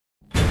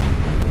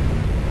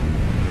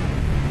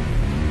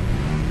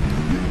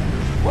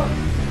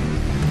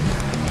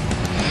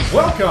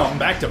Welcome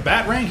back to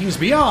Bat Rankings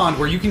Beyond,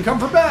 where you can come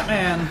for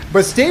Batman,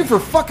 but stay for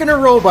fucking a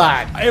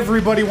robot.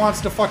 Everybody wants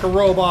to fuck a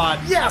robot.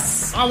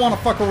 Yes! I want to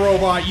fuck a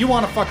robot. You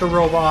want to fuck a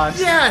robot.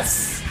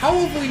 Yes! How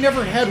have we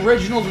never had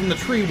Reginald in the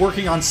tree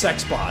working on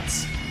sex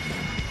bots?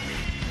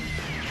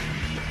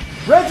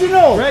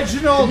 Reginald!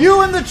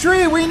 You in the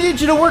tree, we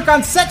need you to work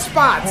on sex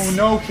bots! Oh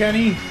no,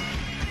 Kenny.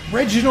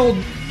 Reginald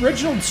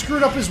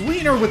screwed up his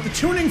wiener with the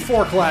tuning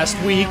fork last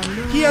week.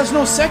 He has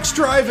no sex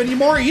drive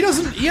anymore. He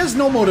has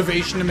no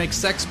motivation to make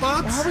sex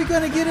bots. How are we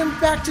gonna get him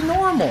back to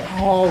normal?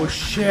 Oh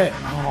shit.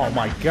 Oh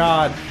my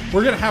god.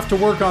 We're gonna have to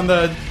work on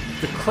the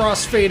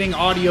cross-fading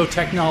audio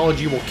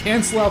technology. We'll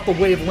cancel out the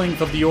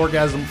wavelength of the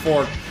orgasm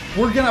fork.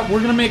 We're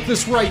gonna make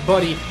this right,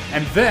 buddy.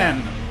 And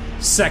then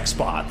sex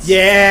bots.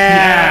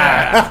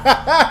 Yeah!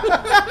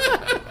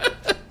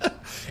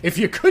 If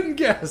you couldn't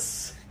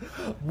guess,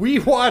 we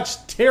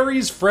watched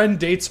Terry's Friend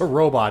Dates a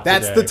Robot today.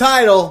 That's the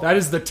title. That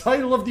is the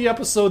title of the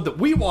episode that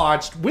we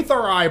watched with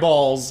our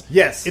eyeballs.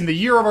 Yes. In the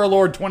year of our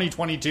Lord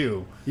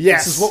 2022.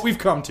 Yes. This is what we've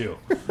come to.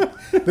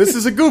 This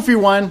is a goofy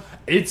one.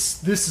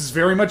 This is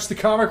very much the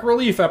comic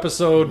relief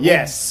episode.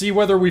 Yes. We'll see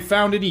whether we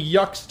found any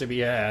yucks to be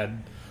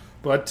had.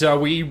 But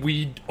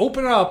we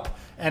open up,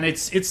 and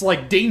it's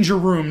like Danger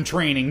Room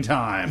training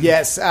time.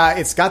 Yes,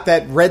 it's got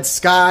that red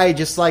sky,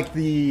 just like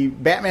the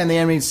Batman the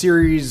Animated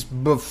Series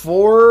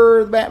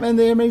before the Batman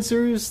the Animated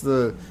Series,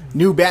 the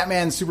new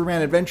Batman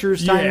Superman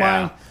Adventures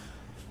timeline. Yeah.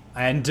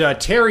 And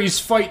Terry's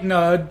fighting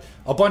a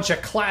bunch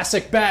of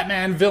classic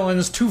Batman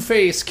villains,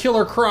 Two-Face,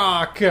 Killer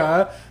Croc,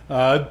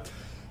 the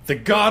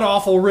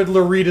god-awful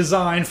Riddler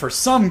redesign for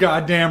some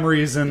goddamn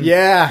reason.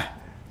 Yeah.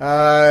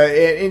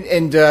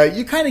 And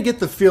you kind of get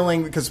the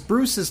feeling, because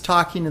Bruce is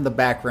talking in the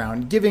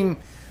background, giving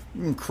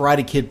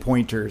Karate Kid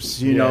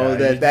pointers, you know,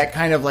 that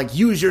kind of like,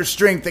 use your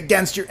strength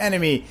against your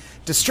enemy,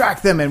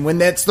 distract them, and when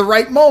that's the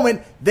right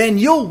moment, then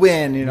you'll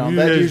win, you know,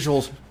 that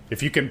usual.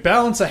 If you can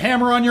balance a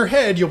hammer on your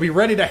head, you'll be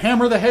ready to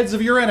hammer the heads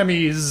of your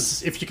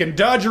enemies. If you can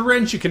dodge a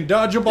wrench, you can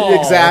dodge a ball.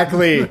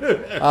 Exactly.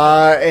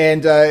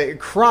 And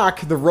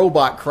Croc, the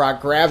robot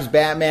Croc, grabs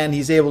Batman.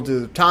 He's able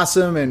to toss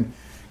him and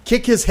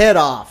kick his head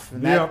off.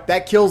 And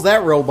that kills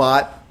that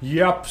robot.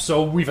 Yep,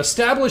 so we've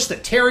established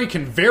that Terry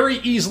can very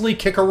easily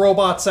kick a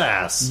robot's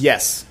ass.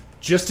 Yes.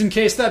 Just in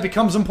case that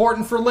becomes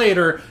important for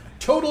later,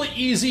 totally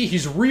easy,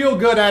 he's real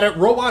good at it.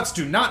 Robots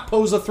do not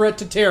pose a threat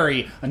to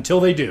Terry until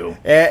they do.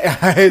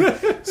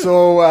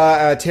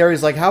 So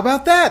Terry's like, how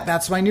about that?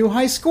 That's my new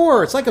high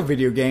score. It's like a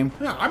video game.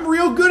 Yeah, I'm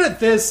real good at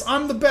this.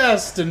 I'm the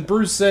best. And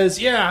Bruce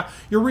says, yeah,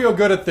 you're real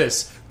good at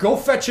this. Go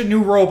fetch a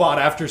new robot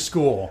after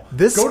school.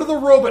 Go to the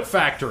robot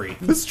factory.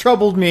 This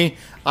troubled me.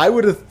 I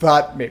would have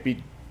thought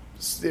maybe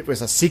it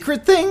was a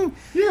secret thing.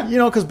 Yeah. You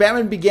know, because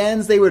Batman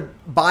Begins, they would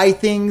buy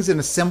things and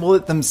assemble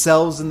it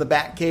themselves in the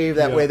Batcave.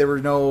 That way there were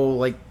no,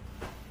 like,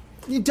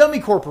 dummy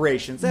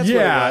corporations. That's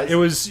what it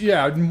was.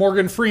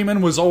 Morgan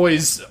Freeman was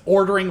always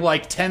ordering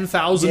like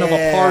 10,000 of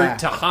a part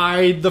to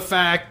hide the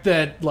fact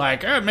that,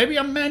 like, maybe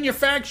I'm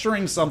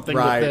manufacturing something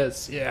with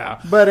this.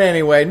 Yeah. But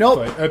anyway,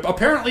 nope. But,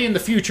 apparently in the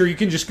future, you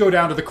can just go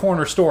down to the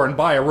corner store and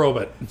buy a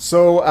robot.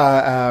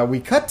 So we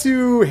cut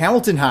to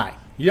Hamilton High.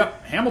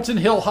 Yep, Hamilton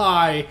Hill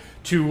High,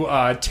 to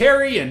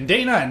Terry and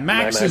Dana and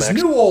Max's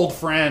new old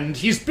friend.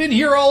 He's been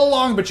here all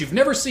along, but you've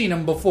never seen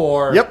him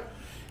before. Yep.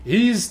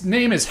 His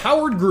name is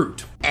Howard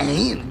Groot.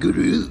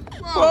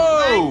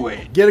 Whoa!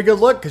 Get a good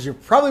look, because you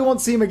probably won't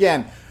see him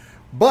again.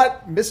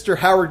 But Mr.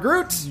 Howard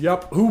Groot...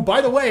 Yep, who,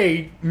 by the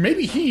way,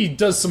 maybe he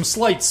does some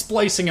slight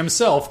splicing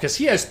himself, because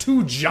he has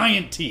 2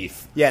 giant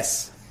teeth.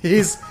 Yes.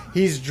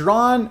 He's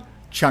drawn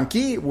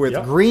chunky,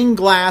 with green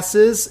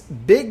glasses,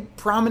 big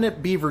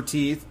prominent beaver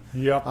teeth.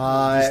 Yep.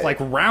 Just like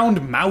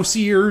round mouse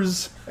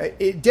ears.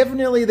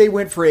 Definitely they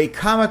went for a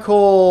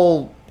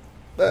comical...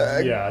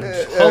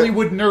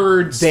 Hollywood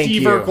nerd,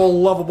 Steve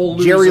Urkel, lovable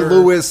loser. Jerry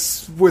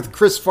Lewis with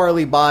Chris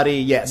Farley body,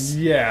 yes.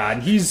 Yeah,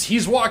 and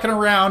he's walking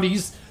around,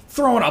 he's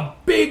throwing a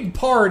big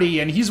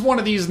party, and he's one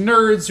of these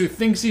nerds who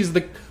thinks he's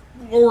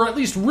or at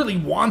least really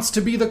wants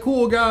to be the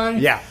cool guy.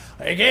 Yeah.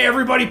 Like, hey,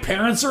 everybody,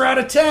 parents are out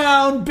of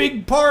town,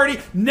 big party.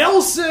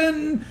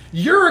 Nelson,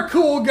 you're a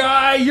cool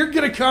guy. You're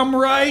going to come,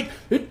 right?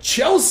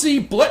 Chelsea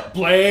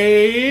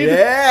Blade.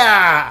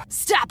 Yeah.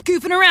 Stop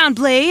goofing around,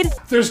 Blade.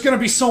 There's going to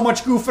be so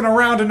much goofing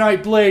around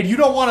tonight, Blade. You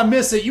don't want to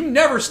miss it. You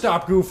never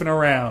stop goofing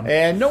around.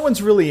 And no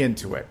one's really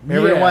into it.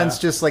 Everyone's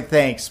just like,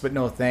 thanks, but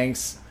no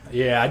thanks.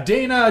 Yeah,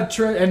 Dana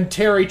and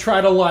Terry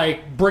try to,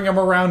 like, bring him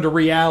around to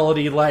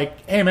reality.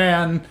 Like, hey,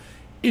 man...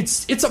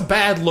 It's a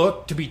bad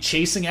look to be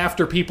chasing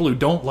after people who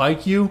don't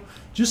like you.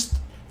 Just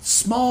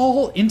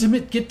small,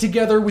 intimate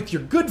get-together with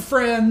your good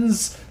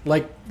friends,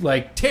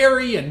 like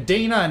Terry and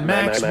Dana and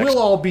Max. We'll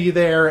all be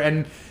there,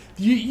 and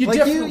you like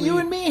definitely... you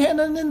and me and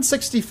in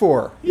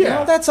 64. Yeah. You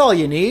know, that's all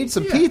you need.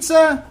 Some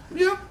pizza.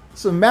 Yep.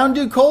 Some Mountain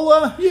Dew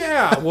Cola.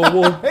 Yeah.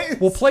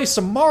 We'll play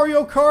some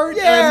Mario Kart.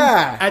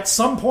 Yeah. And at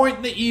some point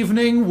in the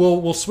evening,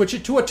 we'll switch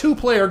it to a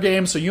 2-player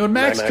game so you and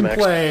Max can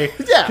play.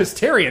 Yeah. Because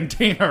Terry and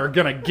Dana are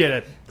going to get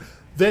it.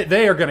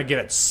 they are going to get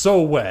it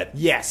so wet.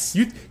 Yes.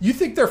 You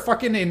think they're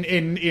fucking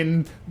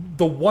in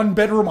the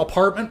one-bedroom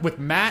apartment with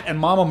Matt and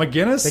Mama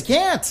McGinnis? They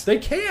can't. They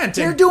can't.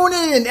 They're And- doing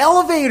it in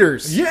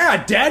elevators.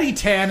 Yeah, Daddy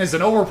Tan is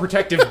an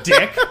overprotective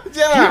dick.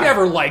 Yeah. He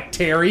never liked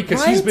Terry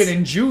because he's Right? been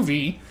in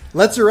juvie.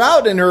 Lets her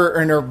out in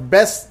her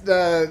best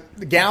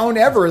gown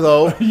ever,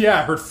 though.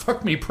 Yeah, her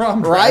fuck me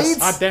prom dress. Right?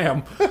 Hot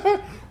damn.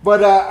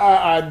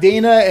 But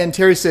Dana and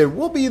Terry said,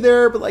 we'll be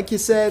there, but like you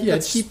said, Yeah,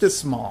 let's it's- keep this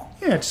small.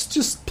 Yeah,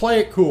 just play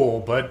it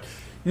cool. But,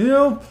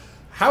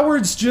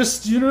 Howard's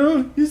just, he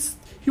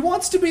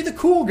wants to be the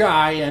cool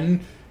guy,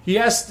 and he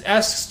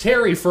asks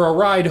Terry for a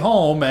ride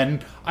home,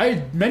 and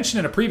I mentioned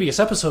in a previous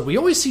episode, we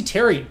always see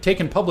Terry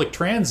taking public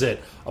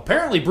transit.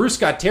 Apparently, Bruce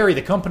got Terry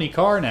the company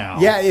car now.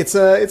 Yeah, it's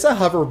a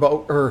hover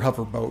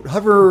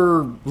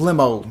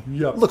limo.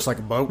 Yep. Looks like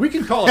a boat. We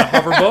can call it a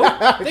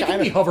hoverboat. They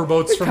can be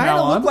hoverboats from kind now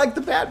of on. look like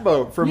the Bat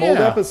Boat from old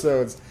Yeah.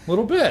 episodes. A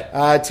little bit.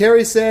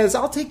 Terry says,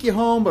 I'll take you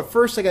home, but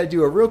first I got to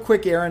do a real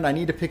quick errand. I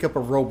need to pick up a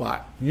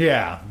robot.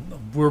 Yeah.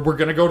 We're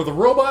going to go to the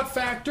robot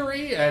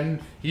factory, and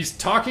he's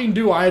talking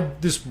to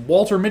this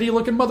Walter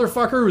Mitty-looking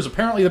motherfucker who's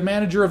apparently the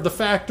manager of the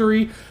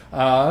factory,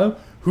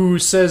 who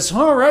says,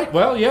 all right,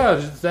 well, yeah,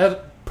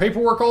 that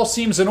paperwork all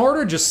seems in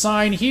order. Just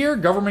sign here,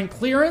 government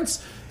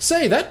clearance.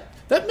 Say, that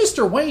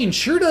Mr. Wayne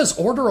sure does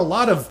order a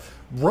lot of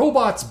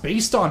robots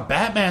based on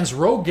Batman's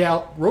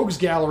Rogues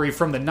Gallery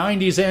from the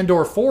 90s and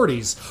or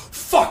 40s.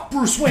 Fuck,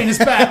 Bruce Wayne is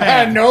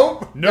Batman.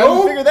 Nope.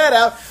 Nope. Figure that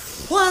out.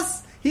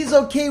 Plus, he's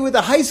okay with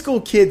a high school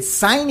kid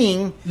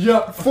signing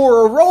Yep.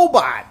 for a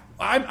robot.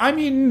 I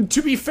mean,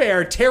 to be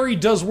fair, Terry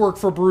does work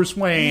for Bruce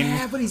Wayne.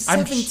 Yeah, but he's I'm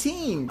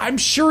 17. I'm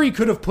sure he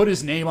could have put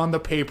his name on the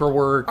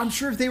paperwork. I'm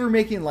sure if they were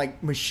making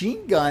like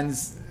machine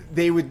guns,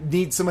 they would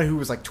need someone who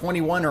was like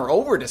 21 or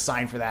over to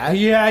sign for that.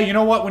 Yeah, you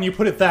know what? When you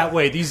put it that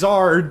way, these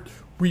are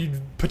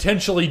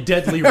potentially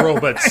deadly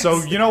robots.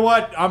 So you know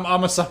what?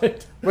 I'm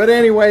aside. But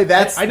anyway,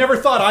 that's I never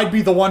thought I'd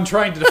be the one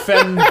trying to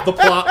defend the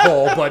plot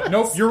hole, but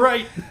nope, you're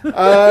right.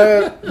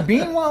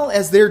 Meanwhile,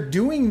 as they're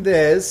doing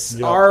this,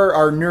 Yep.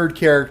 our nerd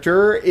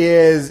character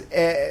is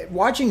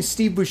watching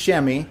Steve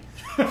Buscemi.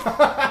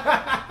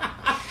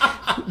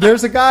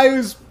 There's a guy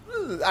who's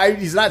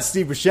he's not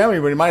Steve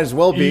Buscemi, but he might as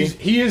well be.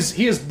 He is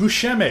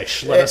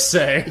Buscemish, let us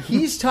say.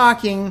 He's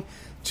talking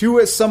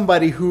to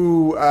somebody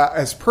who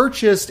has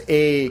purchased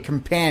a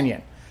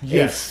companion,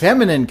 Yes. a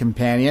feminine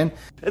companion,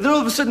 And then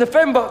all of a sudden the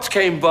fembots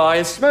came by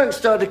and smoke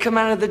started to come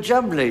out of the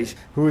jumblies.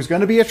 who is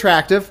going to be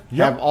attractive,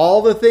 Yep. have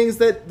all the things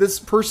that this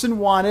person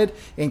wanted,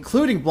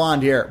 including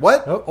blonde hair.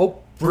 What? Oh,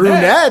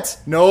 Brunette?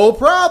 No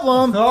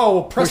problem. Oh,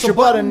 we'll press Push a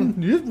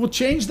button. We'll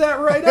change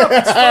that right up.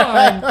 It's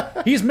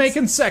fine. He's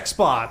making sex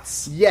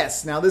bots.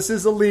 Yes, now this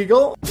is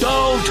illegal.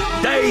 Don't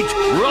date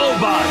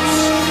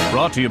robots.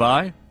 Brought to you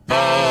by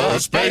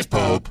Space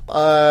Pope.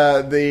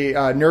 The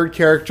nerd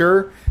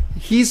character,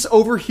 he's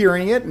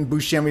overhearing it, and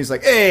Buscemi's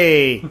like,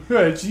 hey,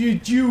 This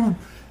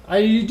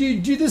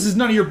is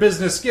none of your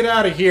business. Get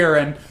out of here.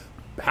 And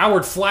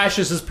Howard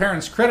flashes his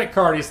parents' credit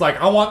card. He's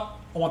like, I want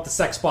the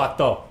sex bot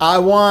though. I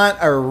want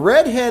a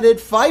redheaded,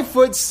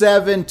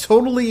 5'7",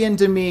 totally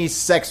into me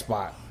sex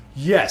bot.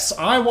 Yes,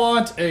 I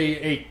want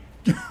a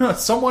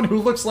someone who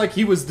looks like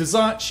she was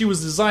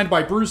designed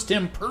by Bruce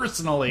Timm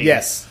personally.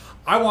 Yes.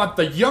 I want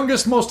the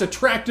youngest, most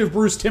attractive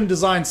Bruce Timm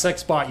designed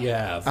sex bot you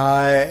have.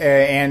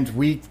 And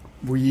he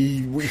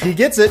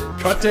gets it.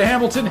 Cut to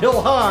Hamilton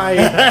Hill High,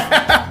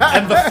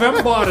 and the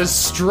fembot is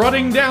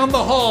strutting down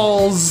the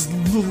halls,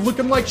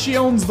 looking like she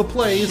owns the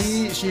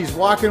place. She's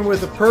walking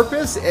with a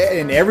purpose,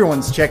 and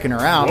everyone's checking her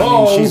out.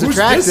 Whoa, I mean, she's who's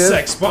attractive. this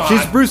sex bot?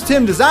 She's Bruce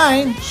Timm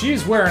design,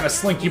 She's wearing a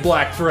slinky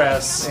black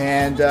dress.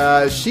 and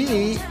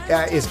she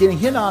is getting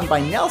hit on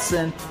by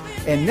Nelson.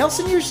 And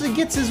Nelson usually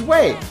gets his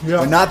way, Yeah.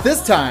 but not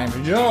this time.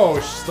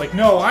 No, she's like,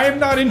 no, I am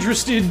not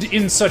interested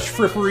in such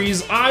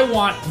fripperies. I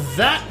want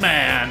that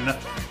man.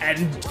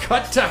 And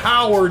cut to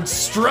Howard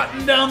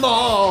strutting down the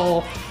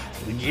hall.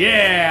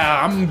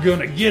 Yeah, I'm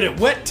gonna get it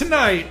wet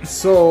tonight.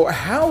 So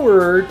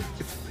Howard,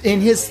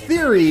 in his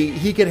theory,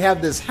 he could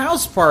have this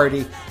house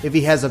party if he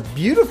has a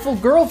beautiful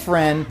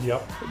girlfriend.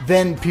 Yep.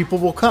 Then people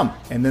will come,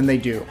 and then they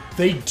do.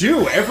 They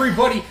do.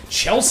 Everybody,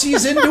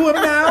 Chelsea's into him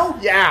now.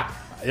 Yeah.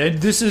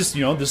 And this is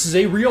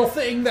a real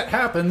thing that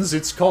happens.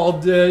 It's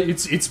called,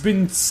 it's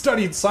been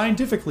studied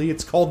scientifically.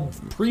 It's called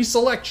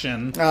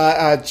pre-selection.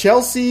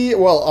 Chelsea,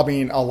 well, I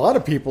mean, a lot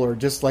of people are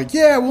just like,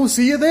 yeah, we'll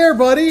see you there,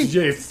 buddy.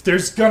 If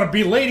there's gonna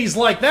be ladies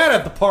like that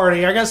at the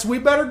party, I guess we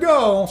better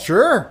go.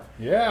 Sure.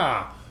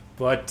 Yeah,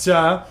 but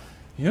things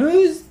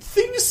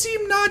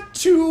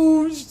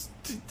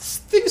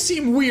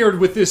seem weird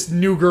with this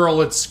new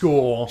girl at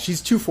school.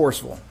 She's too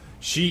forceful.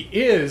 She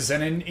is,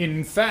 and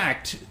in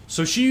fact,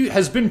 so she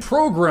has been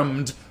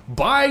programmed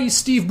by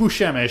Steve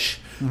Buscemi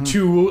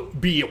to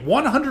be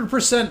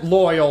 100%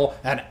 loyal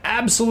and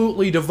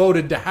absolutely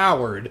devoted to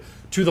Howard,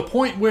 to the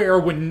point where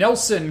when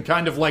Nelson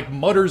kind of like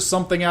mutters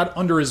something out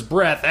under his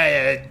breath,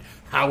 hey,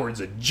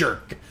 Howard's a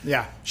jerk.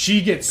 Yeah.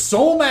 She gets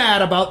so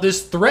mad about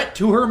this threat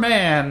to her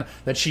man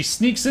that she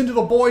sneaks into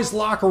the boys'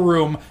 locker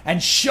room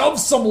and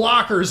shoves some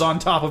lockers on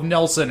top of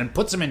Nelson and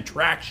puts him in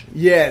traction.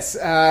 Yes.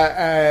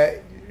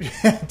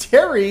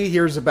 Terry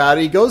hears about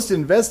it. He goes to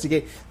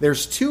investigate.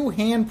 There's 2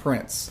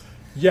 handprints.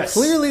 Yes.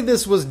 Clearly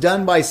this was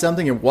done by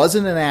something. It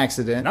wasn't an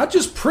accident. Not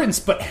just prints,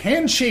 but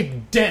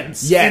hand-shaped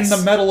dents Yes. in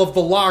the metal of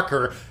the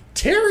locker.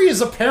 Terry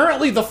is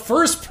apparently the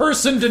first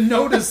person to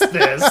notice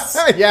this.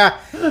 Yeah.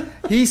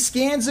 He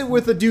scans it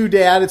with a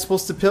doodad. It's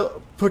supposed to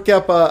pick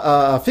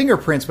up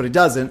fingerprints, but it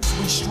doesn't.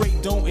 We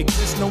straight don't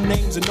exist, no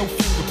names and no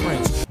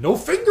fingerprints. No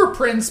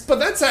fingerprints, but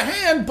that's a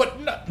hand,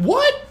 but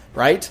what?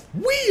 Right?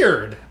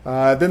 Weird.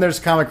 Then there's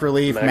comic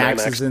relief.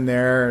 Max Max. is in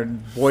there.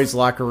 Boys'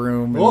 locker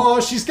room.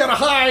 Oh, she's got to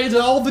hide.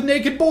 All the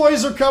naked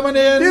boys are coming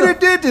in. High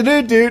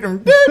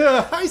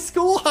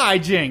school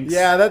hijinks.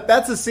 Yeah,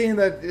 that's a scene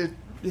that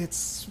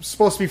it's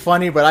supposed to be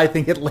funny, but I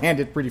think it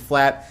landed pretty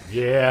flat.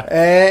 Yeah.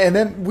 And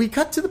then we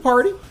cut to the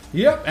party.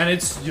 Yep, and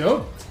it's,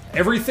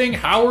 everything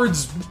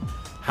Howard's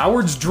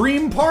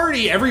dream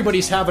party.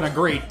 Everybody's having a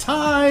great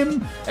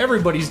time.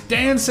 Everybody's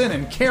dancing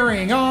and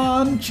carrying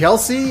on.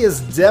 Chelsea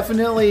is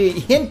definitely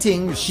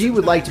hinting she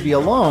would like to be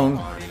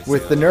alone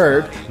with the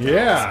nerd.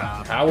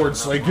 Yeah.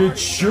 Howard's like,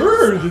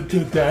 sure,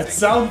 that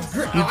sounds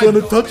great. You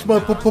gonna touch my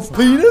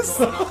penis?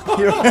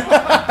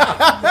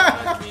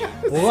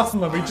 Well,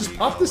 let me just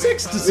pop this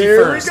ecstasy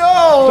There first. we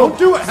go. Don't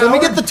do it, Let me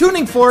Howard. get the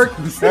tuning fork.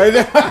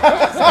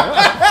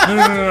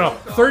 No.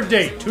 Third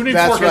date. Tuning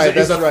That's fork right,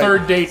 is that's a right.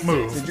 third date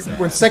move.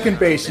 When second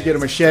base, you get a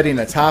machete and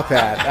a top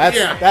hat.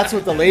 That's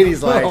what the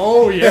ladies like.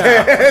 Oh,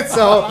 yeah.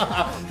 So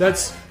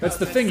That's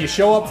the thing. You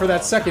show up for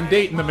that second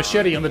date in the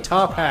machete and the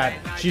top hat.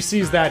 She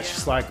sees that.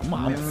 She's like,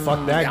 Mom,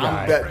 fuck that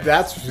guy.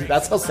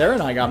 that's how Sarah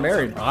and I got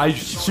married.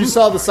 She She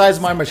saw the size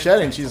of my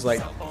machete and she's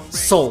like,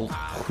 sold.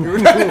 So,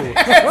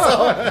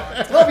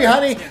 love you,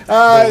 honey.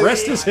 The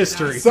rest is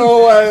history.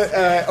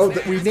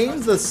 We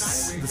named the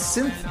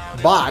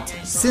synth bot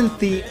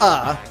Cynthia.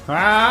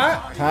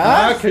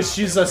 Because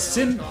she's a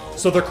synth.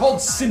 So they're called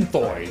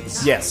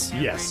synthoids. Yes.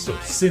 Yes. So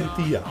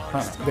Cynthia.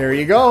 Huh. There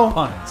you go.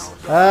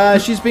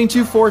 Puns. She's being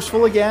too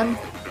forceful again.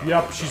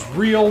 Yep. She's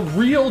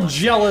real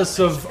jealous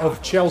of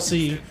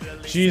Chelsea.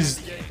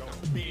 She's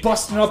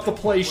busting up the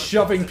place,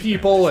 shoving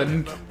people,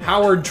 and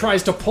Howard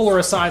tries to pull her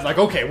aside, like,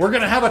 okay, we're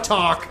gonna have a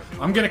talk.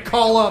 I'm gonna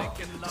call up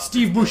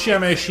Steve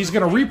Buscemi. He's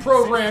gonna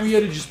reprogram you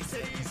to just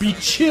be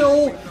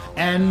chill,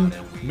 and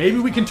maybe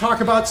we can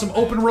talk about some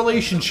open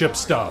relationship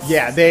stuff.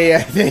 Yeah,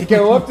 they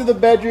go up to the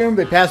bedroom.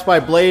 They pass by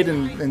Blade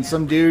and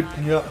some dude.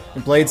 Yep.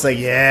 And Blade's like,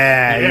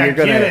 yeah, Yeah, you're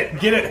gonna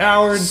get it,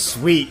 Howard.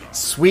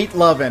 sweet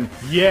loving.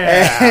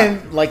 Yeah.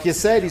 And like you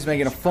said, he's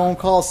making a phone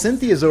call.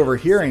 Cynthia's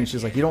overhearing.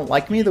 She's like, you don't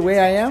like me the way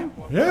I am?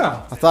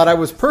 Yeah. I thought I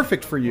was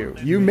perfect for you.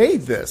 You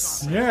made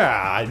this.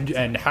 Yeah,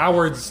 and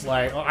Howard's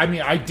like, I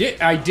mean, I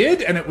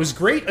did, and it was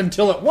great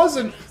until it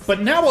wasn't.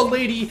 But now a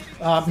lady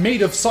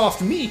made of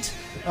soft meat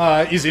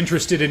is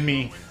interested in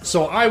me,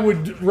 so I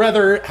would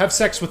rather have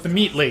sex with the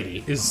meat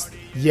lady. Is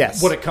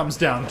Yes. what it comes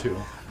down to.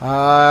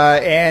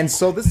 And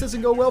so this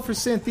doesn't go well for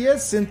Cynthia.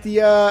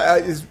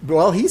 Cynthia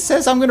he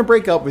says, I'm going to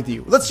break up with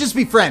you. Let's just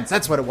be friends.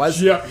 That's what it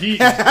was. Yeah,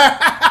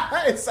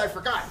 I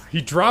forgot.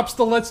 he drops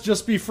the "let's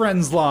just be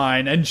friends"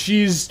 line, and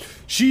she's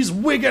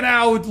wigging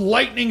out.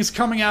 Lightning's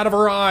coming out of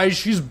her eyes.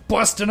 She's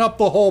busting up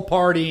the whole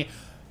party.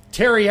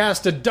 Terry has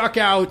to duck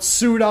out,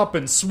 suit up,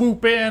 and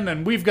swoop in,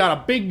 and we've got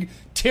a big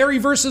Terry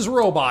versus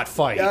robot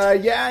fight.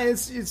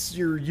 It's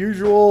your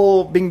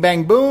usual bing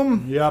bang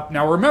boom. Yep.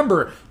 Now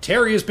remember,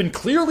 Terry has been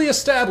clearly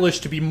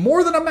established to be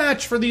more than a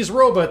match for these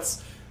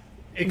robots,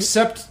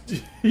 except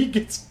he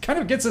gets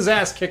his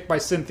ass kicked by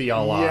Cynthia a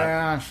lot.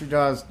 Yeah, she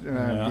does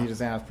beat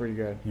his ass pretty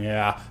good.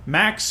 Yeah.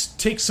 Max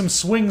takes some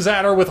swings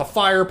at her with a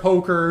fire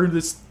poker.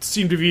 This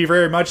seemed to be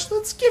very much,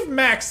 let's give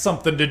Max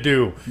something to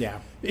do. Yeah.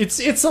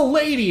 It's a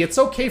lady. It's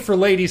okay for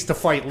ladies to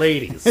fight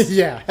ladies.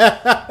 Yeah.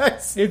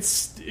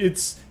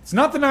 It's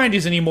not the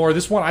 90s anymore.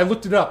 This one, I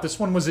looked it up. This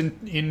one was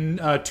in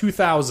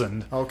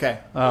 2000. Okay.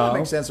 That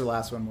makes sense. Her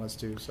last one was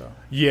too, so.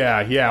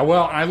 Yeah.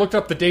 Well, I looked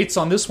up the dates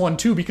on this one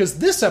too because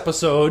this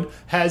episode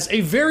has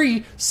a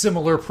very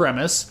similar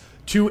premise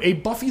to a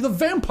Buffy the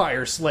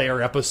Vampire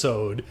Slayer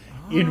episode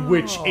in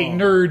which a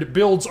nerd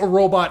builds a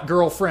robot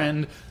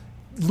girlfriend,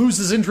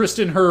 loses interest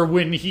in her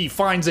when he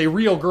finds a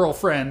real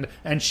girlfriend,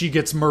 and she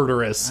gets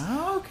murderous.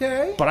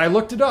 Okay. But I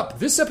looked it up.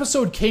 This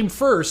episode came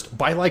first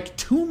by like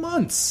 2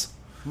 months.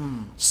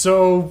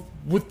 So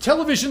with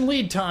television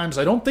lead times,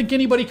 I don't think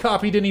anybody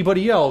copied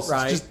anybody else.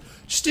 Right. It's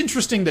just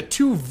interesting that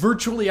 2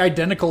 virtually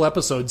identical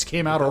episodes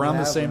came out around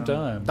the same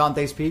time.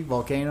 Dante's Peak,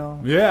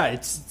 Volcano. Yeah,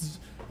 it's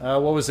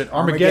what was it?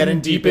 Armageddon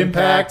Deep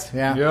Impact.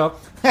 Yeah.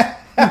 Yep.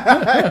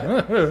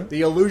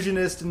 The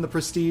Illusionist and the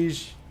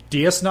Prestige.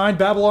 DS9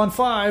 Babylon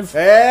 5.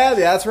 Yeah,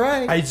 that's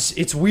right.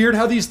 It's weird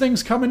how these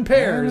things come in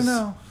pairs. I don't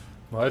know.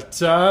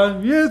 But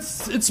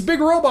it's a big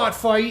robot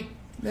fight.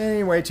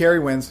 Anyway, Terry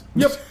wins.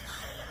 Yep.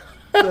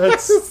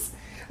 That's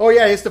Oh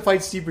yeah, he has to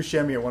fight Steve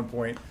Buscemi at one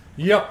point.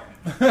 Yep.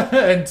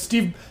 And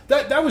Steve,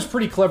 that was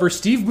pretty clever.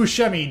 Steve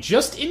Buscemi,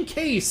 just in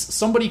case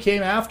somebody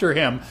came after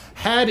him,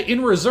 had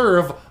in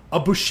reserve a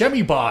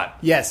Buscemi bot.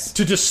 Yes.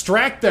 To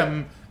distract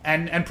them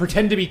and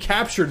pretend to be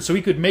captured so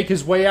he could make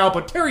his way out,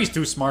 but Terry's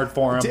too smart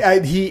for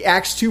him. He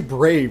acts too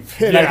brave.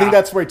 And I think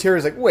that's why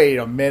Terry's like, wait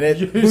a minute.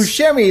 Yes.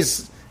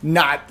 Buscemi's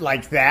not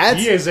like that.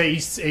 He is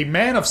a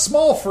man of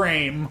small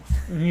frame.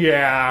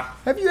 Yeah.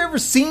 Have you ever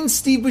seen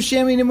Steve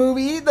Buscemi in a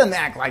movie? He doesn't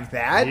act like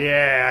that.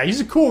 Yeah,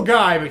 he's a cool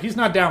guy, but he's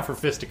not down for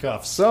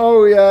fisticuffs.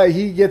 So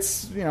he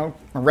gets,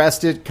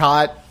 arrested,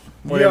 caught,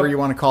 whatever you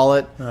want to call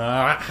it.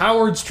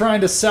 Howard's trying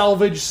to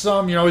salvage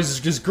some,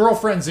 his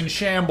girlfriend's in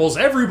shambles.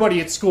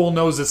 Everybody at school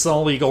knows it's an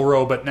illegal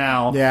robot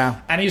now. Yeah.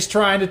 And he's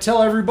trying to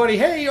tell everybody,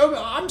 hey,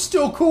 I'm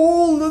still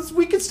cool.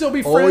 We can still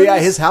be friends. Oh, yeah,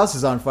 his house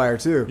is on fire,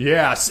 too.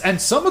 Yes, and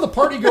some of the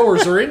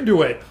partygoers are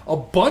into it. A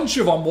bunch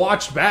of them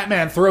watched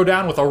Batman throw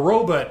down with a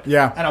robot.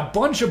 Yeah. And a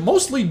bunch of,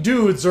 mostly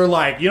dudes, are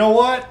like, you know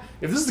what?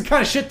 If this is the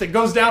kind of shit that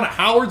goes down at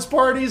Howard's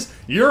parties,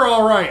 you're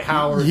all right,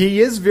 Howard.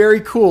 He is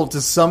very cool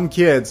to some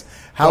kids.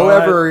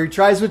 However, he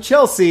tries with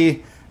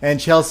Chelsea, and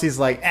Chelsea's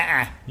like,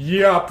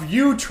 Yup,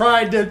 you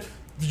tried to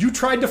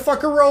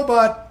fuck a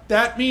robot.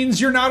 That means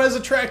you're not as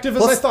attractive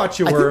as I thought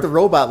you were. I think the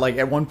robot,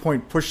 at one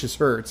point pushes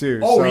her,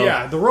 too. Oh,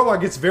 yeah. The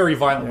robot gets very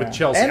violent with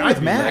Chelsea. And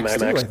with Max,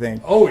 too, I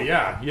think. Oh,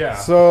 yeah.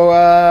 So,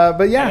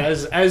 but yeah.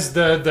 As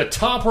the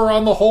topper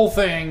on the whole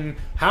thing,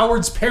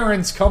 Howard's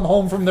parents come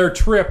home from their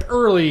trip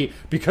early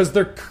because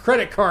their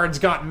credit cards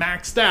got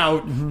maxed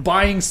out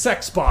buying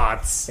sex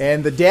bots.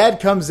 And the dad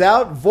comes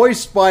out,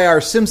 voiced by our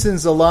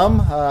Simpsons alum,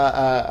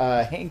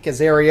 Hank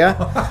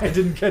Azaria. I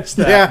didn't catch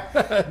that.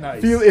 Yeah.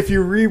 Nice. If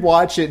you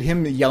rewatch it,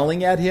 him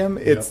yelling at him,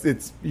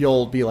 it's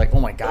you'll be like,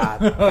 oh my god,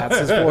 that's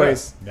his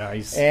voice.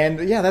 Nice.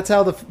 And yeah, that's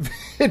how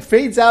it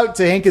fades out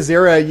to Hank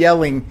Azaria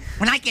yelling.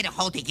 When I get a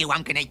hold of you,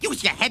 I'm gonna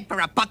use your head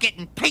for a bucket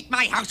and paint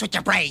my house with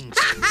your brains.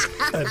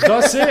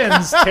 Thus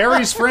ends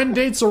Terry's friend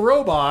dates a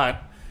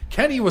robot.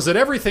 Kenny, was it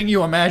everything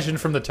you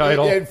imagined from the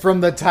title? From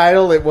the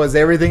title, it was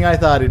everything I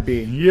thought it'd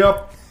be.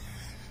 Yep.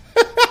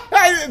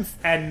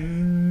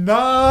 And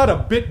not a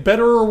bit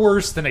better or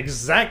worse than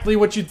exactly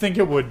what you'd think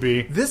it would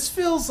be. This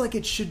feels like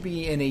it should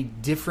be in a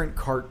different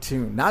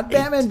cartoon. Not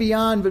Batman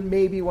Beyond, but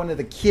maybe one of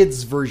the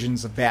kids'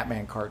 versions of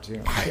Batman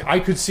cartoon. I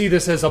could see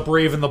this as a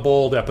Brave and the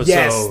Bold episode.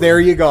 Yes,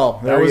 there you go.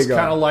 That was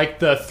kind of like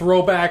the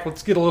throwback,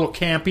 let's get a little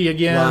campy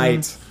again.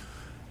 Right.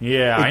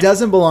 Yeah. It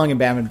doesn't belong in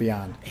Batman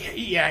Beyond.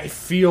 Yeah, it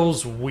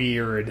feels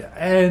weird.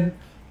 And,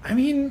 I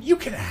mean, you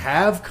can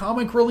have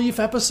comic relief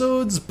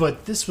episodes,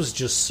 but this was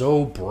just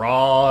so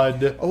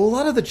broad. Oh, a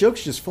lot of the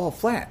jokes just fall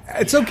flat.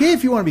 It's okay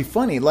if you want to be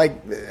funny.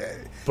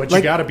 But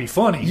you gotta be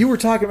funny. You were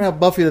talking about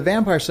Buffy the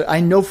Vampire Slayer. I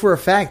know for a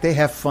fact they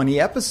have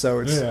funny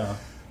episodes. Yeah.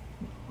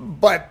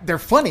 But they're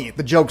funny.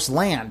 The jokes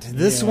land.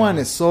 This one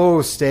is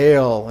so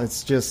stale.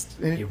 It's just...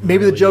 maybe the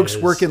really jokes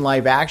is. work in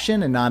live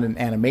action and not in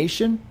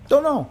animation.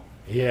 Don't know.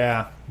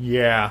 Yeah.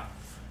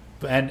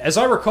 And as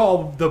I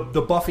recall, the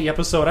Buffy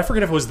episode, I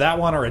forget if it was that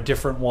one or a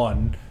different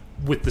one,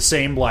 with the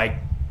same,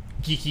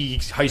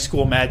 geeky high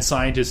school mad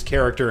scientist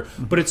character,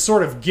 but it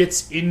sort of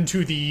gets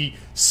into the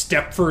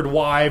Stepford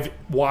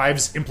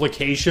Wives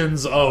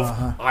implications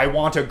of, I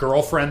want a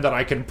girlfriend that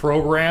I can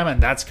program,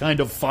 and that's kind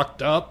of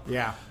fucked up.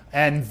 Yeah.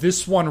 And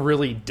this one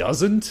really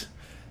doesn't.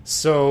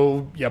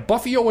 So, yeah,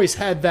 Buffy always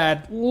had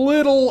that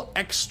little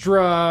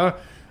extra...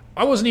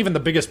 I wasn't even the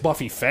biggest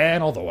Buffy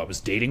fan, although I was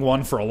dating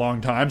one for a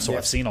long time, so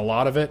I've seen a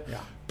lot of it. Yeah.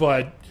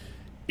 But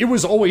it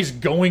was always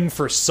going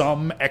for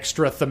some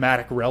extra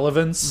thematic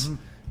relevance,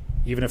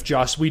 even if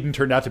Joss Whedon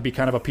turned out to be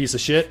kind of a piece of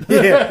shit.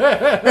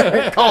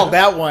 Call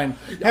that one.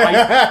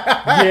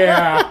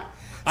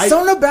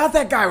 Something about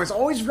that guy was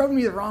always rubbing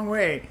me the wrong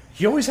way.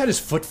 He always had his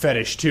foot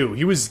fetish, too.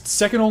 He was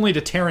second only to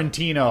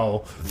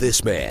Tarantino.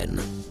 This man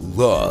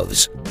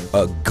loves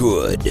a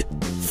good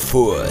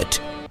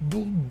foot.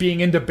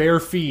 Being into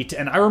bare feet,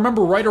 and I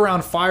remember right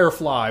around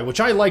Firefly, which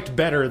I liked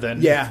better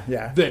than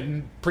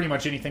than pretty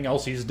much anything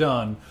else he's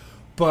done.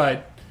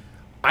 But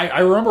I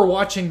remember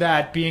watching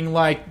that, being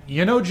like,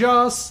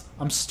 Joss,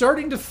 I'm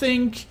starting to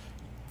think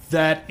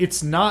that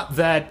it's not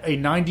that a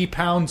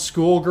 90-pound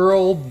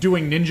schoolgirl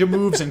doing ninja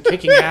moves and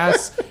kicking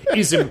ass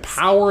is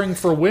empowering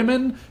for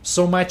women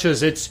so much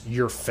as it's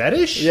your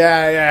fetish.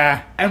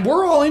 Yeah. And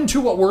we're all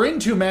into what we're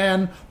into,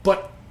 man,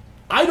 but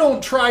I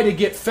don't try to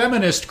get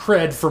feminist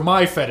cred for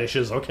my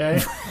fetishes, okay?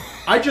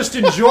 I just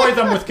enjoy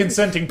them with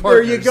consenting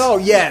partners. There you go,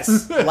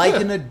 yes. Like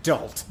an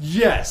adult.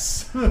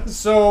 Yes.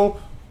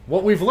 So,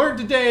 what we've learned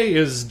today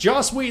is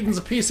Joss Whedon's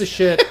a piece of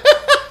shit.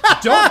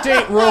 Don't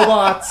date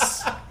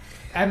robots.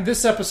 And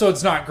this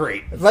episode's not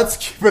great.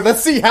 Let's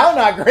see how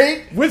not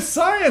great. With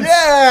science!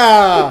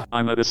 Yeah!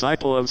 I'm a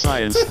disciple of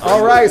science.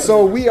 All right,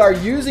 so we are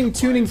using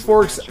tuning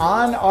forks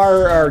on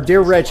our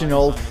dear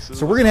Reginald,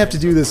 so we're going to have to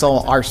do this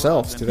all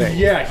ourselves today.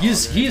 Yeah,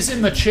 he's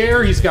in the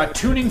chair, he's got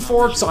tuning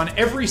forks on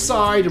every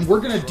side, and we're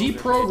going to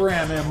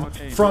deprogram him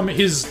from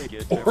his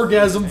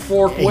orgasm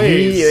fork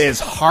ways. He is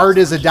hard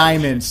as a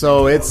diamond,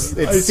 so it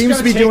seems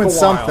to be doing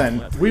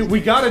something. We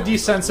got to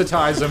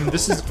desensitize him.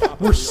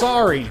 We're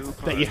sorry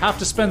that you have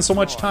to spend so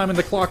much time in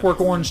the Clockwork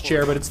Orange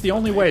chair, but it's the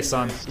only way,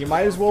 son. You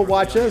might as well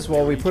watch us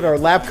while we put our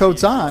lab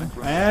coats on.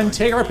 And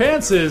take our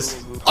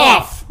pantses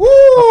off. Woo!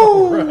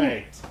 All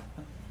right.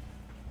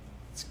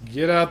 Let's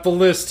get out the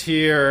list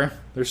here.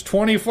 There's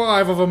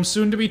 25 of them,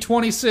 soon to be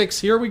 26.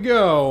 Here we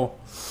go.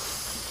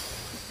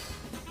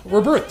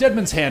 Rebirth,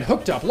 Deadman's Hand,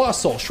 Hooked Up,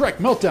 Lost Soul, Shrek,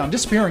 Meltdown,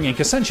 Disappearing Ink,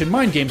 Ascension,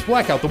 Mind Games,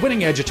 Blackout, The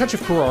Winning Edge, A Touch of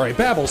Kurore,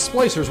 Babel,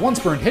 Splicers, Once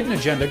Burned, Hidden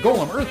Agenda,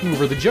 Golem, Earth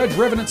Mover, The Judge,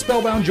 Revenant,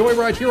 Spellbound,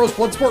 Joyride, Heroes,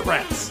 Bloodsport,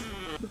 Rats.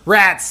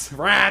 Rats!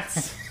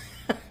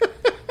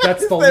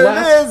 That's the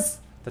last.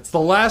 That's the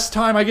last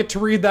time I get to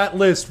read that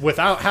list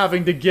without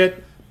having to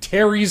get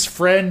Terry's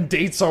Friend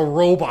Dates a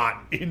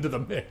Robot into the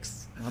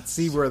mix. Let's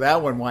see where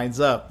that one winds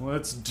up.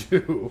 Let's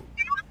do.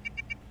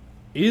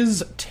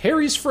 Is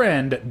Terry's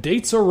Friend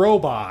Dates a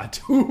Robot?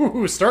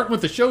 Ooh, starting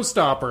with the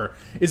showstopper.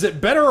 Is it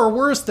better or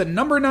worse than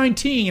number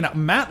 19,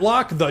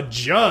 Matlock the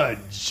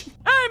Judge?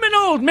 I'm an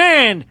old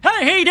man.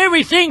 I hate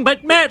everything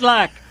but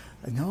Matlock.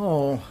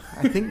 No,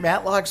 I think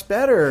Matlock's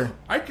better.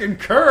 I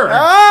concur.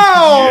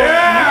 Oh!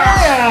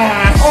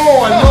 Yeah!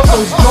 Oh, I love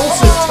those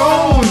dulcet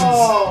tones!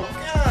 Oh,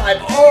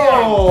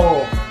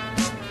 God.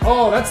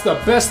 Oh, that's the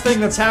best thing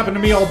that's happened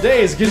to me all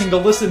day is getting to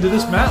listen to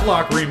this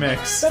Matlock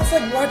remix. That's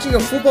like watching a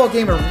football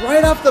game and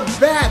right off the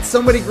bat,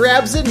 somebody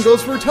grabs it and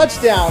goes for a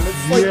touchdown.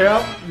 It's like,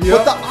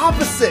 but the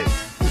opposite.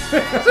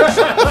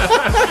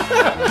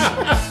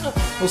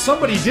 Well,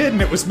 somebody did,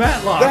 and it was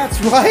Matlock. That's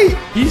right.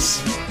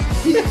 He's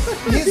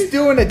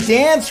doing a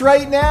dance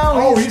right now.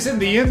 Oh, he's in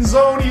the end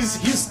zone.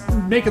 He's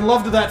making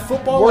love to that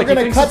football. We're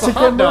going to cut to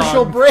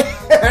commercial break.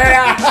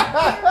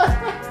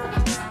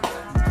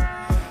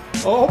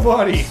 Oh,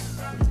 buddy.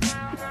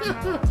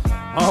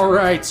 All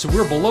right, so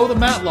we're below the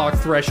Matlock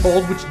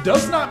threshold, which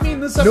does not mean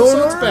this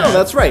episode's bad. No,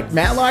 that's right.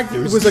 Matlock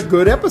was a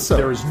good episode.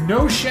 There is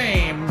no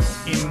shame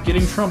in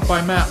getting trumped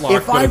by Matlock.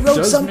 If I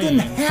wrote something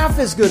half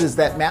as good as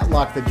that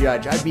Matlock the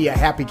Judge, I'd be a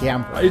happy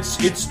camper.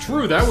 It's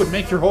true. That would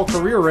make your whole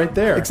career right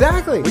there.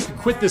 Exactly. We could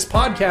quit this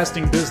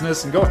podcasting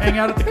business and go hang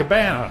out at the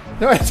cabana.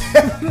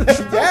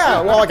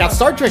 Yeah, well, I got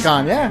Star Trek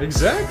on, yeah.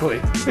 Exactly.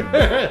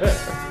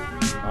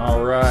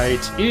 All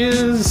right,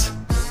 is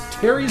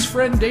Terry's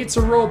Friend Dates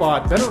a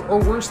Robot better or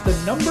worse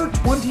than number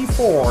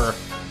 24,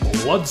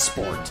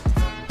 Bloodsport?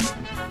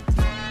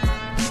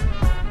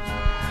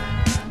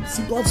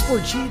 See,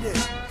 Bloodsport cheated.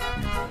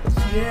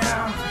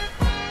 Yeah.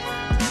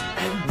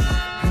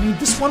 I mean,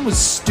 this one was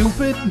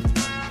stupid,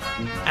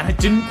 and it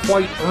didn't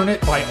quite earn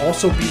it by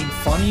also being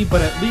funny,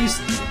 but at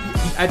least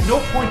at no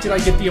point did I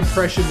get the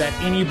impression that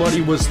anybody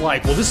was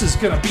like, well, this is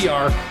going to be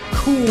our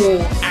cool,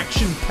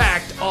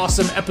 action-packed,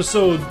 awesome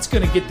episode. It's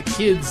going to get the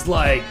kids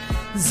like,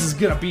 this is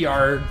going to be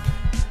our...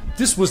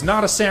 This was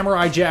not a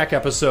Samurai Jack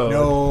episode.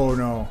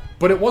 No.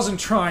 But it wasn't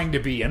trying to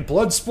be. And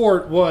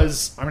Bloodsport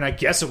was... I mean, I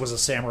guess it was a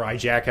Samurai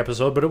Jack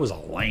episode, but it was a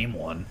lame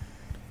one.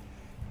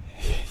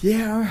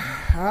 Yeah.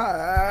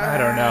 I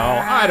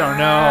don't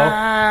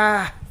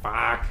know.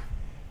 Fuck.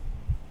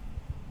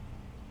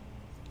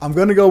 I'm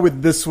going to go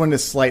with this one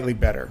is slightly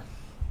better.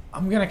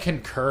 I'm going to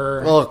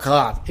concur. Oh,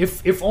 God.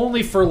 If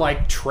only for,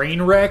 like,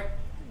 Trainwreck,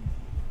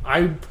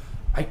 I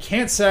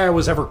can't say I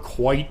was ever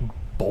quite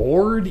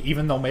bored,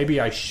 even though maybe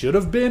I should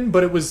have been,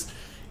 but it was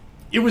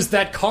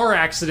that car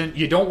accident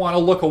you don't want to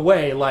look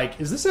away.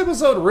 Like, is this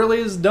episode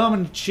really as dumb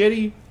and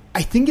shitty?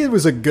 I think it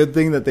was a good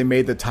thing that they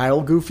made the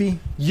title goofy.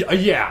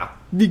 Yeah.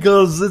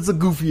 Because it's a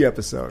goofy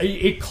episode.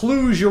 It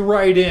clues you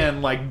right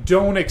in. Like,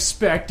 don't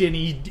expect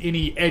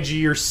any edge of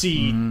your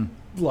seat.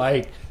 Mm-hmm.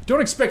 Like,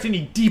 don't expect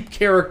any deep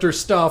character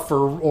stuff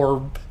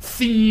or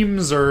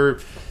themes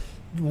or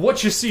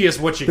what you see is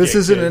what you get. This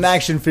isn't an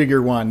action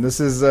figure one. This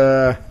is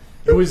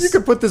you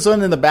could put this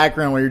one in the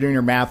background when you're doing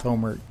your math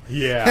homework.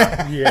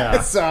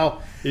 Yeah.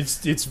 So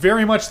it's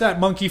very much that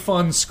Monkey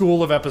Fun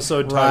school of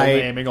episode title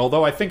naming,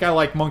 although I think I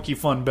like Monkey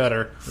Fun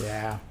better.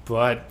 Yeah.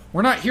 But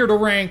we're not here to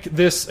rank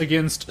this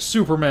against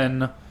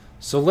Superman,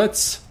 so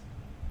let's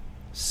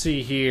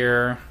see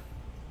here.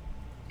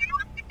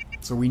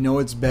 So we know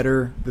it's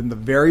better than the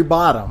very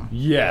bottom.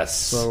 Yes.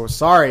 So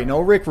sorry, no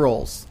Rick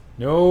rolls.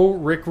 No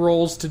Rick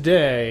rolls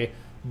today.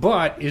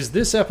 But is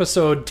this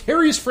episode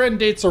Terry's Friend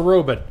Dates a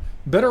Robot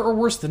better or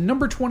worse than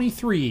number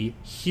 23,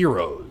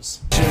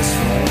 Heroes? Just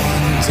for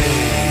one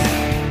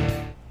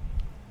day.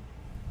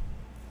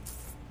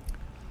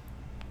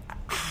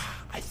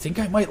 I think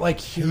I might like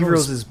Heroes.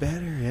 Heroes is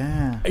better,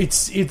 yeah.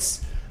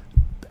 It's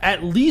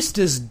at least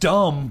as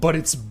dumb, but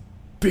it's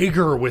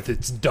bigger with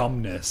its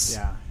dumbness.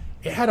 Yeah.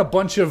 It had a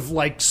bunch of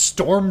like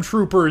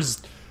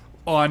stormtroopers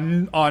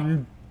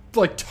on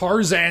like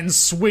Tarzan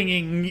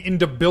swinging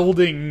into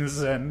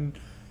buildings, and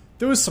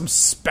there was some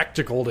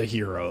spectacle to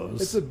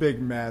Heroes. It's a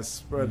big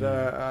mess,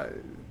 but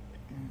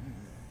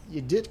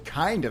you did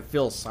kind of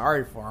feel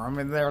sorry for them,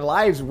 and their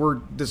lives were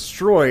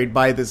destroyed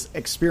by this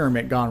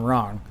experiment gone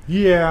wrong.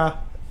 Yeah.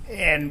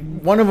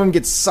 And one of them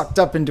gets sucked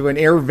up into an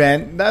air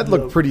vent. That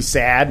looked pretty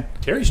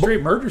sad. Terry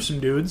straight murdered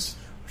some dudes.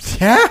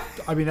 Yeah,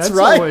 I mean, that's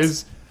right.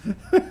 always.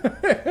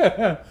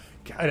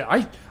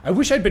 God, I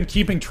wish I'd been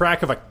keeping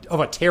track of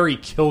a Terry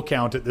kill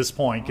count at this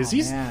point, because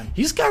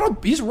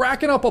he's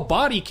racking up a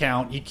body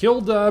count. He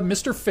killed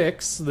Mr.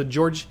 Fix, the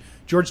George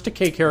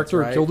Takei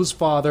character, who killed his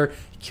father.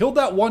 He killed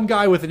that one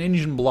guy with an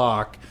engine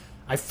block.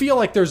 I feel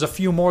like there's a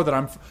few more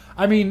that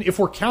I mean, if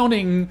we're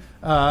counting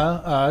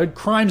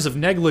crimes of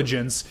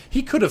negligence,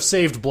 he could have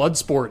saved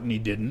Bloodsport and he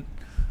didn't.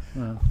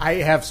 I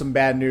have some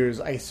bad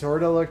news. I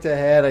sort of looked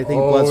ahead. I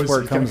think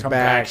Bloodsport comes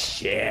back.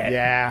 Shit.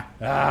 Yeah.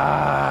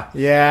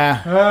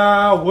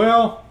 Yeah.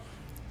 Well,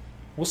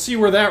 we'll see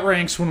where that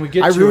ranks when we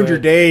get to it. I ruined your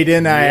day,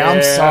 didn't I? Yeah.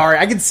 I'm sorry.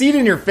 I can see it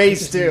in your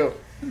face, too.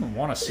 I don't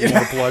want to see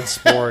more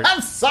Bloodsport. I'm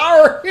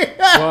sorry.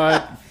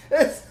 But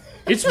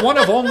it's one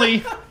of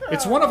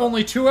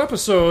only 2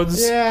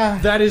 episodes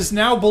that is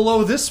now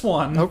below this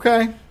one.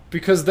 Okay.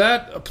 Because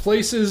that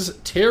places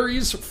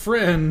Terry's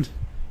friend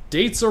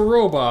dates a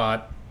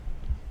robot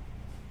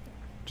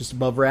just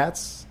above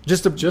Rats?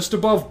 Just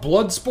above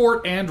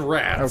Bloodsport and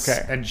Rats.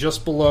 Okay. And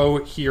just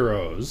below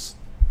Heroes.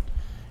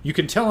 You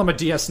can tell I'm a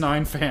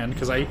DS9 fan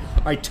because I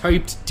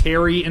typed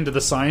Terry into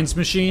the science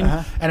machine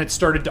and it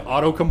started to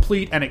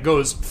autocomplete and it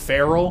goes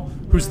Farrell,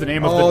 who's the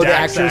name of the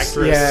Dax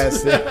actress.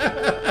 Yes.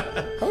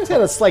 I always had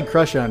a slight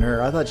crush on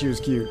her. I thought she was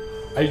cute.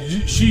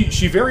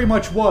 She very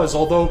much was,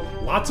 although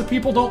lots of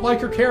people don't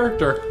like her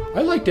character.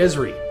 I liked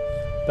Ezri.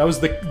 That was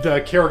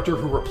the character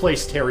who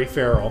replaced Terry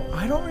Farrell.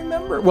 I don't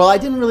remember. Well, I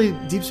didn't really...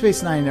 Deep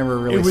Space Nine never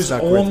really It was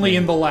stuck with me. only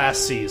in the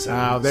last season.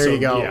 Oh, there you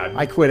go. Yeah.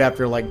 I quit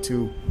after like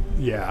 2.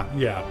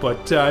 Yeah.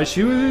 But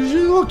she was a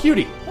little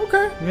cutie.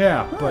 Okay.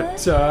 Yeah,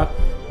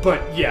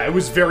 but yeah, it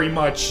was very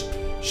much...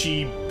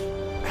 She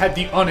had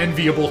the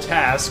unenviable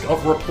task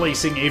of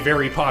replacing a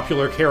very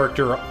popular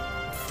character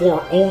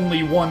for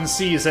only 1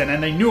 season,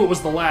 and they knew it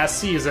was the last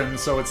season,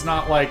 so it's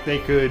not like they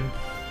could...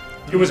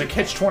 It was a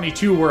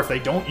catch-22 where if they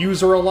don't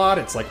use her a lot,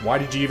 it's like, why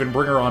did you even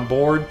bring her on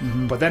board?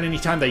 Mm-hmm. But then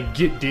anytime they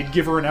did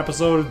give her an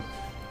episode,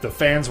 the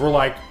fans were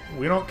like,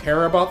 we don't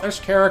care about this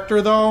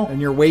character, though.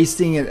 And you're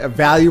wasting a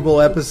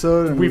valuable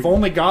episode. And We've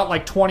only got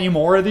like 20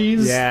 more of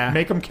these. Yeah.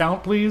 Make them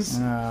count, please.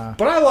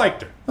 But I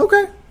liked her.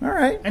 Okay, all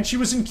right. And she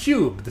was in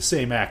Cube, the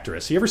same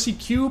actress. You ever see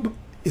Cube?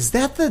 Is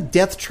that the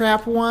Death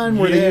Trap one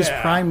where they use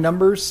prime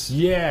numbers?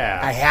 Yeah.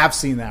 I have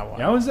seen that one.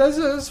 That was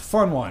a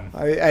fun one.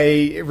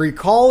 I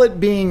recall it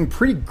being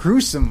pretty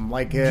gruesome.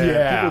 Like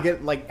people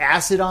get like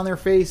acid on their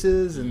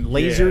faces and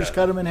lasers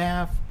cut them in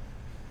half.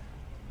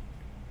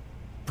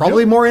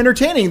 Probably more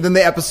entertaining than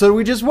the episode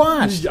we just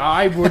watched.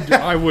 I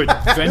would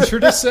venture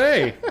to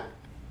say.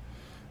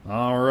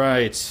 All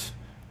right.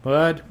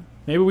 But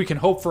maybe we can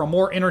hope for a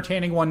more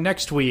entertaining one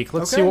next week.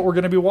 Let's see what we're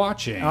going to be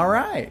watching. All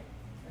right.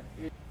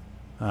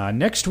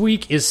 Next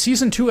week is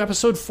Season 2,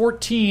 Episode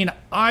 14,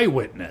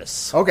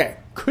 Eyewitness. Okay.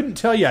 Couldn't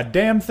tell you a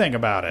damn thing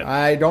about it.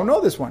 I don't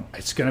know this one.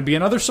 It's going to be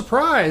another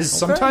surprise.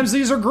 Okay. Sometimes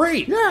these are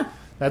great. Yeah.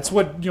 That's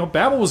what,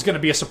 Babel was going to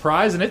be a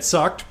surprise, and it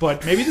sucked,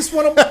 but maybe this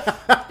one,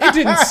 it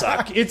didn't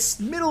suck. It's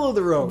middle of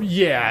the road.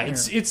 Yeah,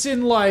 it's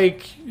in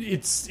like,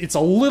 it's a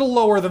little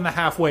lower than the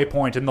halfway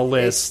point in the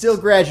list. It's still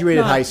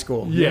graduated high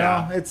school.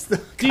 Yeah. It's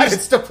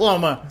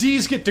diploma.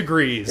 D's get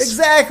degrees.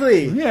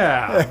 Exactly.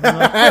 Yeah.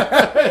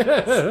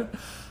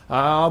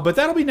 But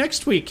that'll be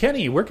next week.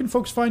 Kenny, where can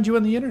folks find you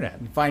on the internet? You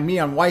can find me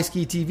on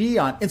Wisky TV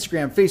on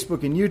Instagram,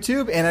 Facebook, and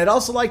YouTube. And I'd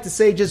also like to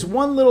say just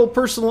one little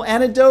personal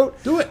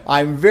anecdote. Do it.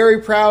 I'm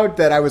very proud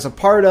that I was a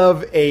part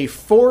of a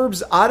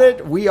Forbes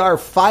audit. We are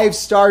 5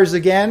 stars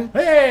again.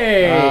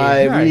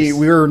 Hey! Nice.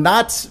 We were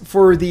not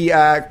for the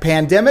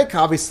pandemic.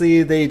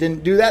 Obviously, they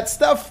didn't do that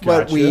stuff.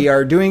 But we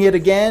are doing it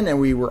again, and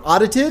we were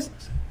audited.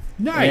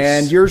 Nice.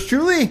 And yours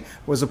truly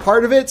was a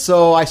part of it,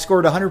 so I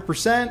scored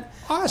 100%.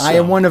 Awesome. I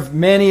am one of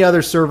many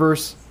other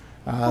servers.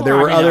 There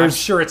were others. I'm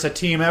sure it's a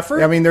team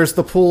effort. I mean, there's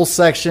the pool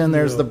section,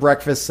 there's the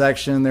breakfast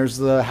section, there's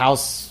the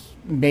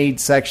housemaid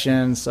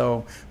section.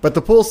 So, but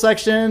the pool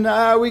section,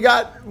 we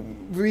got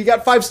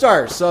 5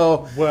 stars.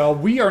 So, well,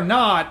 we are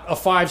not a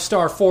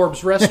 5-star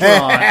Forbes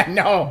restaurant.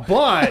 No,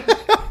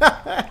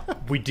 but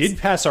we did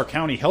pass our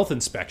county health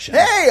inspection.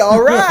 Hey,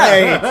 all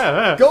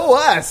right, go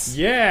us.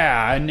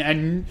 Yeah,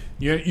 and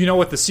you know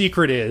what the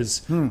secret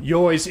is? You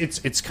always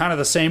it's kind of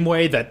the same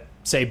way that,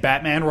 say,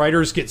 Batman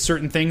writers get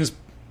certain things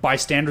by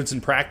standards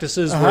and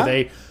practices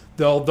where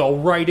they'll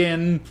write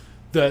in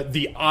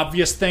the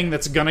obvious thing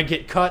that's gonna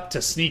get cut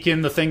to sneak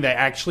in the thing they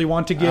actually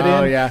want to get in.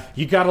 Oh yeah.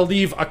 You gotta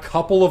leave a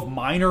couple of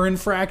minor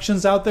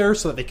infractions out there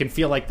so that they can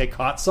feel like they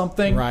caught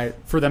something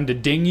for them to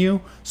ding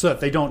you, so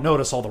that they don't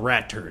notice all the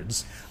rat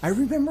turds. I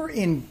remember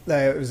in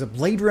it was a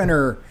Blade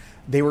Runner.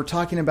 They were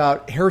talking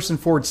about Harrison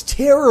Ford's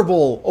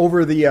terrible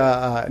over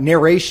the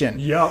narration.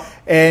 Yep.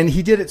 And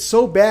he did it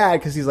so bad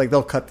because he's like,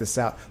 they'll cut this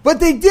out. But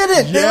they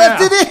didn't. They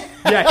left it in.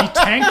 Yeah, he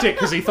tanked it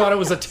because he thought it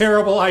was a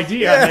terrible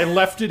idea, and they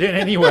left it in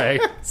anyway.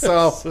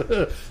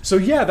 So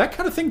yeah, that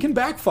kind of thing can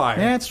backfire.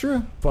 Yeah, it's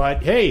true.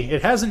 But hey,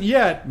 it hasn't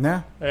yet.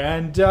 No.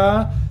 And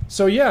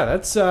so yeah,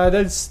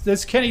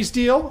 that's Kenny's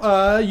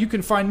deal. You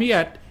can find me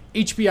at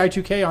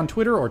HBI2K on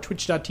Twitter or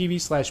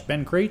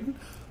twitch.tv/Ben Creighton.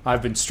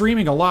 I've been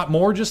streaming a lot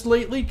more just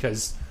lately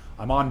because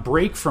I'm on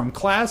break from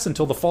class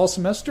until the fall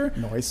semester.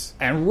 Nice.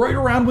 And right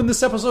around when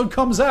this episode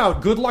comes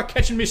out, good luck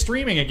catching me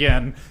streaming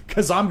again,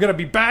 because I'm going to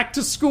be back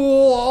to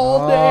school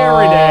all day,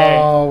 every day.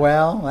 Oh,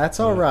 well, that's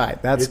all right.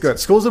 That's good.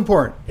 School's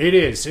important. It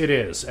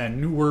is.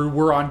 And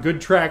we're on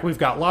good track. We've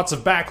got lots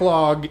of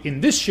backlog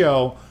in this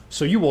show,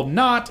 so you will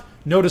not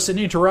notice an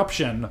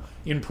interruption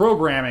in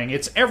programming.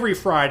 It's every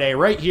Friday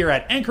right here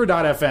at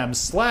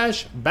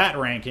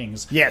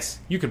anchor.fm/batrankings. Yes.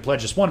 You can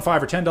pledge us $1,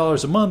 $5, or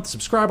 $10 a month,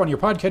 subscribe on your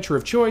podcatcher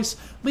of choice,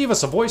 leave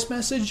us a voice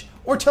message,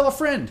 or tell a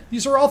friend.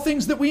 These are all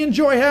things that we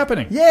enjoy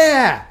happening.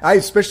 Yeah. I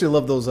especially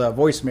love those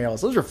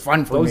voicemails. Those are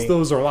fun for me.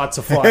 Those are lots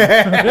of fun.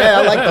 Yeah,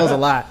 I like those a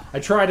lot. I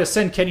try to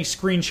send Kenny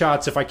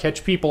screenshots if I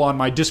catch people on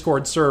my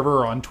Discord server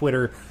or on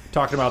Twitter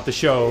talking about the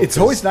show. It's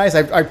always nice.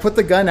 I put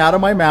the gun out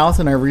of my mouth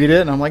and I read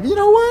it and I'm like, you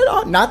know what?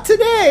 Oh, not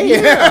today.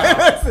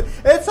 Yeah.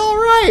 It's all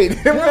right.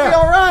 It will be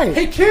all right.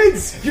 Hey,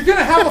 kids, you're going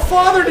to have a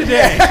father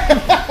today.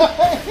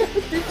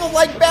 People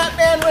like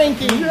Batman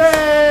rankings.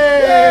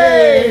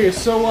 Yay!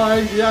 So,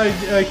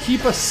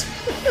 keep us...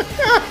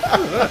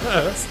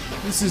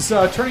 This is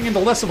turning into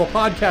less of a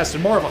podcast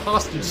and more of a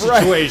hostage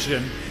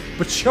situation. Right.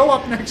 But show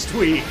up next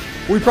week.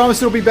 We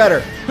promise it'll be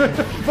better.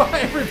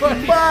 Bye,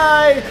 everybody.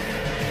 Bye.